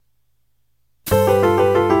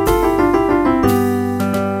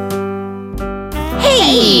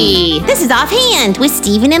This is Offhand with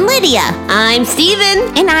Stephen and Lydia. I'm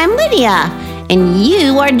Stephen. And I'm Lydia. And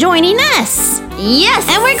you are joining us. Yes.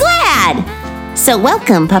 And we're glad. So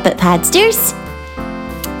welcome, Puppet Podsters.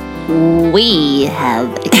 We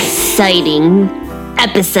have exciting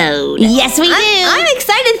episode. Yes, we do. I'm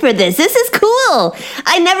excited for this. This is cool.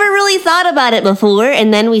 I never really thought about it before,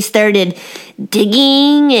 and then we started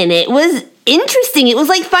digging, and it was interesting. It was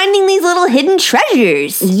like finding these little hidden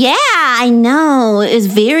treasures. Yeah, I know. It was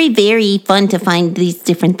very, very fun to find these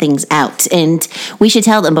different things out. And we should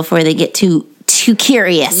tell them before they get too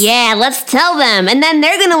curious. Yeah, let's tell them. And then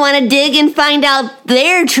they're going to want to dig and find out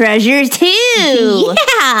their treasures too.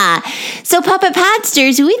 Yeah. So, Puppet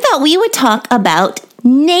Podsters, we thought we would talk about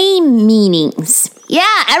name meanings.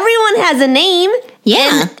 Yeah, everyone has a name.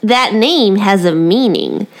 Yeah. And that name has a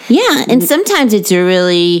meaning. Yeah, and sometimes it's a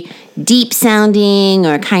really deep sounding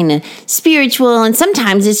or kind of spiritual, and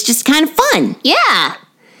sometimes it's just kind of fun. Yeah.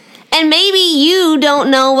 And maybe you don't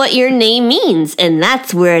know what your name means, and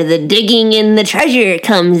that's where the digging in the treasure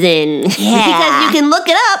comes in. Yeah. Because you can look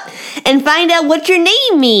it up and find out what your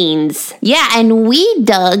name means. Yeah, and we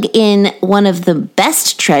dug in one of the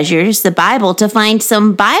best treasures, the Bible, to find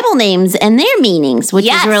some Bible names and their meanings, which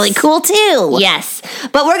is really cool too. Yes.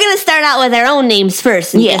 But we're going to start out with our own names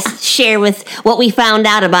first and just share with what we found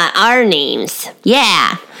out about our names.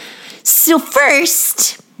 Yeah. So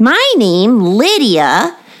first, my name,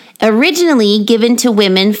 Lydia, originally given to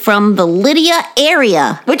women from the Lydia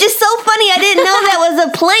area. Which is so funny. I didn't know that was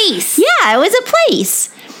a place. Yeah, it was a place.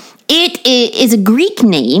 It is a Greek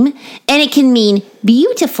name, and it can mean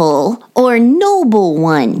beautiful or noble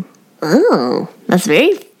one. Oh, that's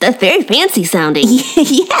very fancy sounding.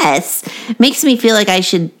 Yes. Makes me feel like I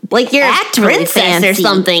should like you're act a really princess fancy or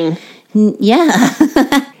something. Yeah.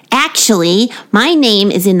 Actually, my name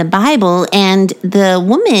is in the Bible, and the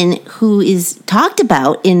woman who is talked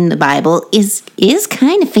about in the Bible is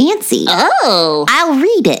kind of fancy. Oh. I'll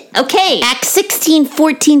read it. Okay. Acts 16,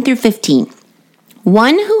 14 through 15.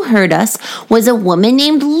 One who heard us was a woman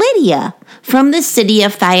named Lydia from the city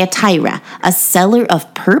of Thyatira, a seller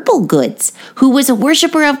of purple goods, who was a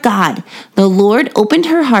worshiper of God. The Lord opened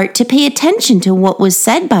her heart to pay attention to what was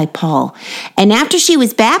said by Paul. And after she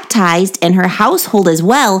was baptized and her household as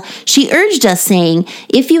well, she urged us, saying,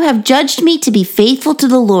 "If you have judged me to be faithful to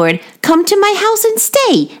the Lord, come to my house and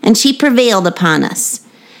stay." And she prevailed upon us.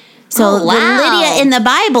 So the Lydia in the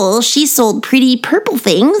Bible, she sold pretty purple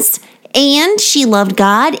things. And she loved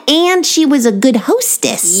God, and she was a good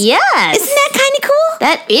hostess. Yes. Isn't that kind of cool?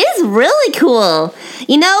 That is really cool.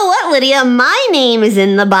 You know what, Lydia? My name is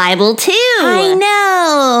in the Bible, too. I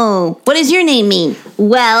know. What does your name mean?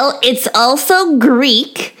 Well, it's also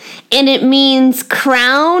Greek, and it means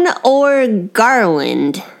crown or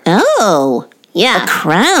garland. Oh. Yeah. A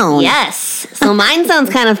crown. Yes. So mine sounds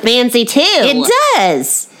kind of fancy, too. It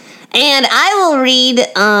does. And I will read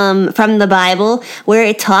from the Bible where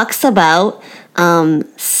it talks about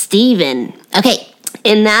Stephen. Okay.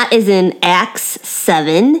 And that is in Acts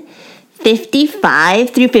 7,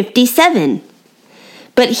 55 through 57.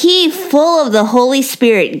 But he, full of the Holy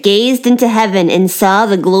Spirit, gazed into heaven and saw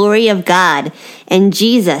the glory of God and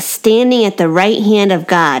Jesus standing at the right hand of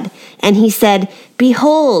God. And he said,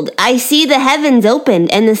 "Behold, I see the heavens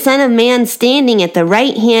opened and the Son of Man standing at the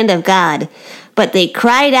right hand of God." But they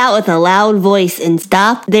cried out with a loud voice and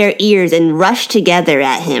stopped their ears and rushed together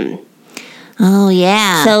at him. Oh,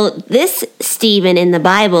 yeah. So this Stephen in the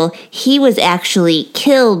Bible, he was actually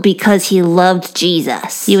killed because he loved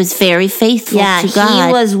Jesus. He was very faithful to God.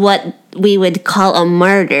 He was what we would call a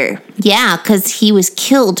martyr. Yeah, because he was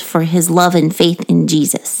killed for his love and faith in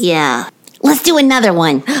Jesus. Yeah. Let's do another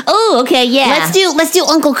one. Oh, okay, yeah. Let's do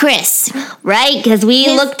Uncle Chris. Right, because we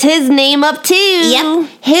looked his name up too. Yep.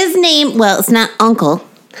 His name, well, it's not Uncle.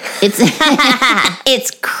 It's it's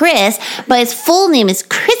Chris, but his full name is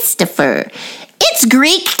Christopher. It's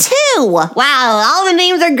Greek too. Wow, all the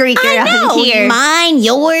names are Greek here. Mine,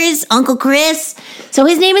 yours, Uncle Chris. So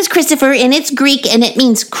his name is Christopher, and it's Greek, and it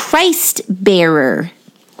means Christ bearer.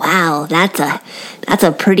 Wow, that's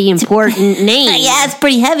a pretty important name. Yeah, it's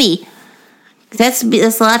pretty heavy. That's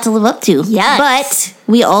a lot to live up to. Yes. But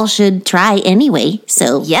we all should try anyway.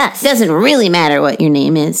 So yes. It doesn't really matter what your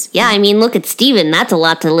name is. Yeah, I mean, look at Stephen. That's a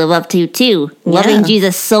lot to live up to, too. Yeah. Loving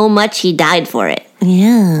Jesus so much, he died for it.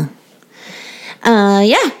 Yeah.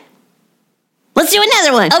 Yeah. Let's do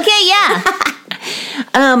another one. Okay, yeah.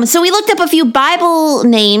 So we looked up a few Bible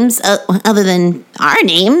names other than our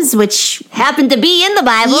names, which happened to be in the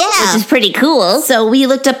Bible, which is pretty cool. So we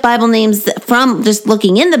looked up Bible names from just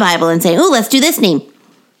looking in the Bible and saying, "Oh, let's do this name."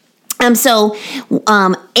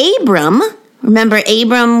 Abram Remember,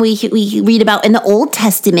 Abram, we read about in the Old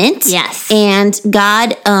Testament. Yes. And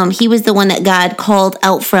God, he was the one that God called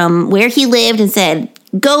out from where he lived and said,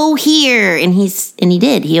 go here. And he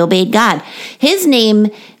did. He obeyed God. His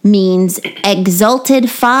name means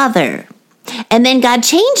exalted father. And then God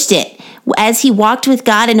changed it. As he walked with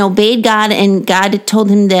God and obeyed God, and God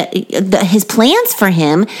told him that his plans for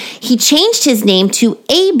him, he changed his name to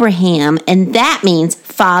Abraham, and that means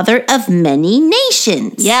father of many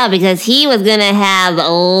nations. Yeah, because he was going to have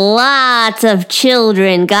lots of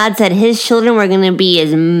children. God said his children were going to be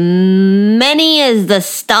as many as the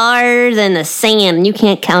stars and the sand. You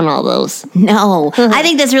can't count all those. No. I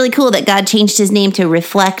think that's really cool that God changed his name to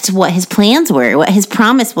reflect what his plans were, what his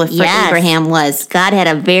promise for Abraham was. God had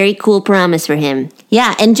a very cool promise for him.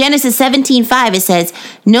 Yeah, in Genesis 17:5 it says,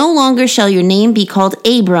 no longer shall your name be called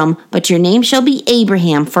Abram, but your name shall be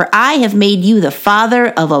Abraham, for I have made you the father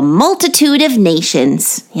of a multitude of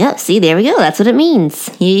nations. Yep, see, there we go. That's what it means.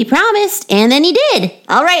 He promised, and then he did.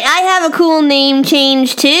 All right, I have a cool name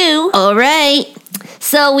change too. All right.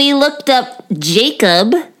 So we looked up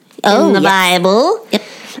Jacob in the Bible. Yep.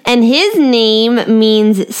 And his name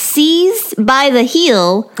means seized by the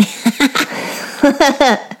heel.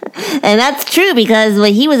 And that's true because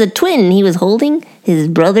when he was a twin, he was holding his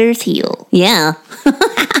brother's heel. Yeah.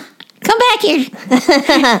 Come back here.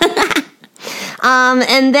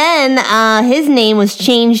 And then his name was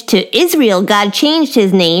changed to Israel. God changed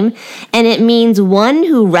his name, and it means one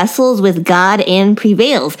who wrestles with God and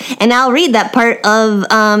prevails. And I'll read that part of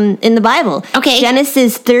in the Bible. Okay.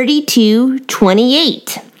 Genesis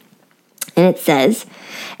 32:28. And it says,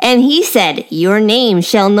 and he said, your name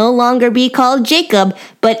shall no longer be called Jacob,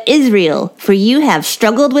 but Israel, for you have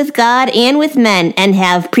struggled with God and with men and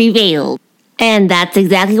have prevailed. And that's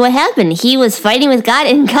exactly what happened. He was fighting with God,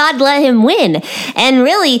 and God let him win. And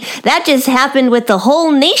really, that just happened with the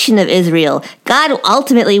whole nation of Israel. God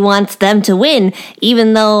ultimately wants them to win,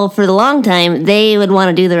 even though for the long time, they would want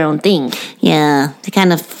to do their own thing. Yeah, they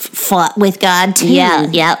kind of fought with God too. Yeah.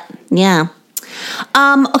 Yeah.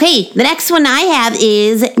 Okay, the next one I have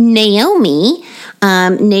is Naomi.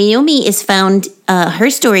 Naomi is found, her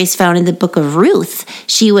story is found in the book of Ruth.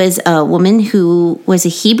 She was a woman who was a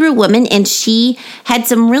Hebrew woman, and she had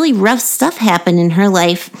some really rough stuff happen in her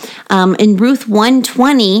life. In Ruth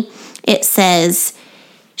 1:20, it says,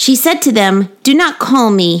 she said to them, do not call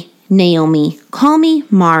me Naomi, call me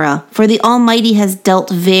Mara, for the Almighty has dealt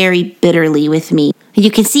very bitterly with me. You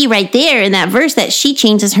can see right there in that verse that she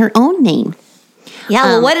changes her own name. Yeah,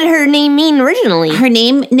 well, what did her name mean originally? Her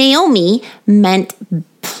name, Naomi, meant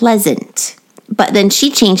pleasant. But then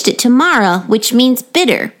she changed it to Mara, which means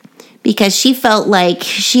bitter, because she felt like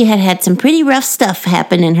she had some pretty rough stuff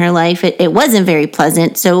happen in her life. It wasn't very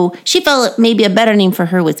pleasant, so she felt maybe a better name for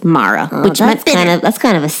her was Mara, which meant bitter. That's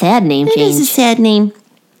kind of a sad name change. It is a sad name.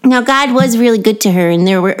 Now, God was really good to her, and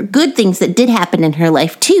there were good things that did happen in her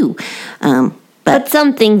life, too. But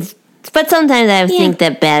sometimes I think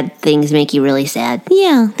that bad things make you really sad.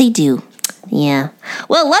 Yeah, they do. Yeah.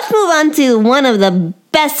 Well, let's move on to one of the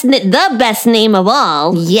best name of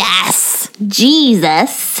all. Yes.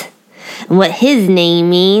 Jesus. And what his name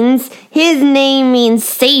means. His name means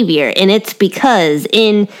Savior, and it's because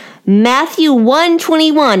in Matthew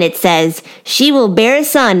 1:21 it says, she will bear a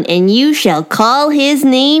son, and you shall call his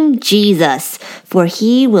name Jesus, for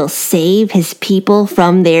he will save his people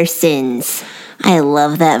from their sins. I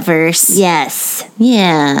love that verse. Yes.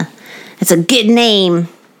 Yeah. It's a good name.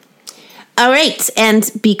 All right. And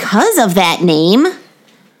because of that name,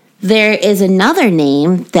 there is another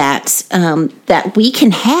name that we can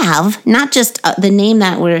have, not just the name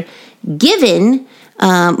that we're given.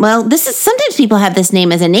 Sometimes people have this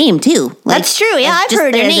name as a name too. That's true. Yeah, I've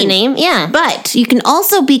heard it as a name. Yeah. But you can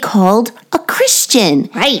also be called a Christian.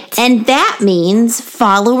 Right. And that means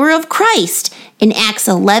follower of Christ. In Acts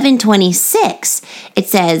 11:26, it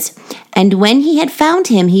says, and when he had found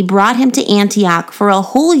him, he brought him to Antioch. For a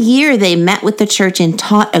whole year they met with the church and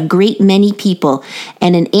taught a great many people.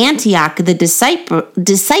 And in Antioch, the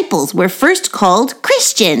disciples were first called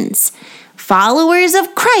Christians, followers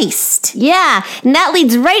of Christ. Yeah, and that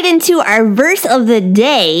leads right into our verse of the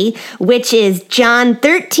day, which is John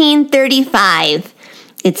 13:35.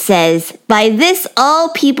 It says, by this all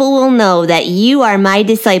people will know that you are my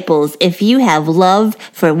disciples if you have love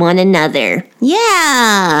for one another.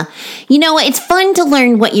 Yeah. You know what? It's fun to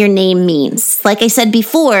learn what your name means. Like I said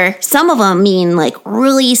before, some of them mean like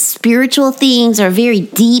really spiritual things or very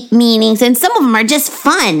deep meanings, and some of them are just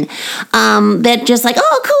fun. That just like,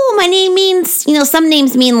 oh, cool, my name means, some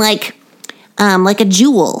names mean like like a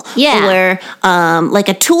jewel. Yeah. Or like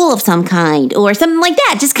a tool of some kind or something like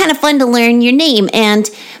that. Just kind of fun to learn your name.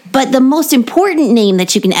 But the most important name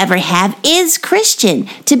that you can ever have is Christian,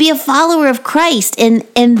 to be a follower of Christ. And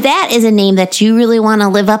that is a name that you really want to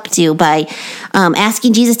live up to by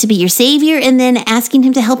asking Jesus to be your Savior and then asking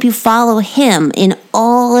Him to help you follow Him in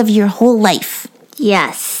all of your whole life.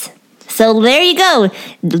 Yes. So there you go.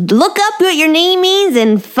 Look up what your name means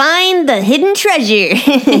and find the hidden treasure.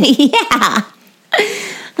 Yeah.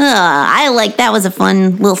 I like that. Was a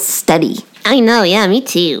fun little study. I know, yeah, me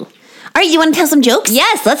too. All right, you want to tell some jokes?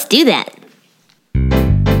 Yes, let's do that.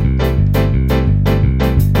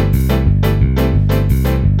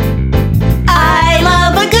 I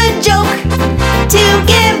love a good joke to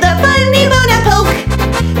give the funny bone a poke.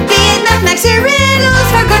 Be it knock-knocks or riddles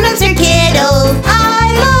for grown-ups or kiddos.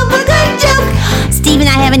 I love a good joke. Steve and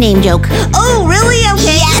I have a name joke. Oh, really?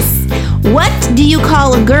 Okay. Yes. What do you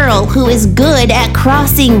call a girl who is good at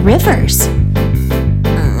crossing rivers?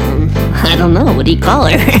 I don't know. What do you call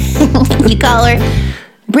her? You call her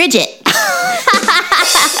Bridget.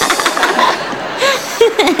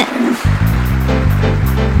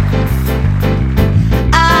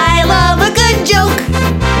 I love a good joke.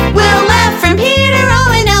 We'll laugh from here to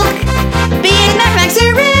Roanoke. Be it knock-knocks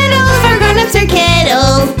or riddles for grown-ups or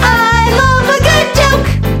kiddos. I love a good joke.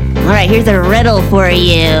 All right, here's a riddle for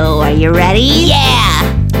you. Are you ready? Yeah.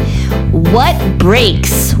 What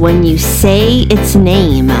breaks when you say its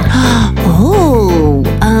name?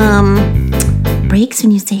 Breaks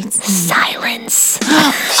when you say it's Silence.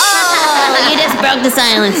 Oh, you just broke the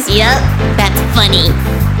silence. Yep. That's funny.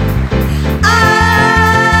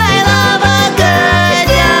 I love a good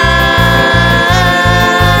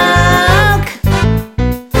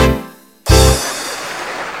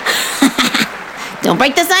joke. Don't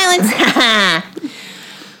break the silence.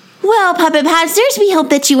 Well, Puppet Podsters, we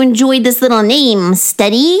hope that you enjoyed this little name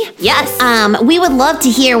study. Yes. We would love to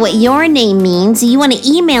hear what your name means. You want to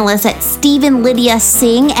email us at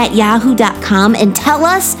StephenLydiaSing@yahoo.com and tell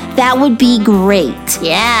us. That would be great.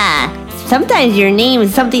 Yeah. Sometimes your name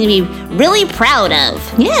is something to be really proud of.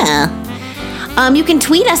 Yeah. You can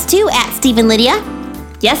tweet us too at StephenLydia.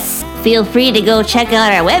 Yes. Feel free to go check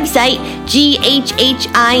out our website, ghhinc.org.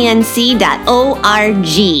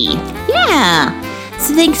 Yeah.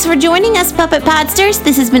 So thanks for joining us, Puppet Podsters.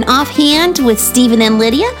 This has been Offhand with Stephen and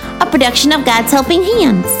Lydia, a production of God's Helping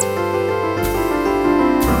Hands.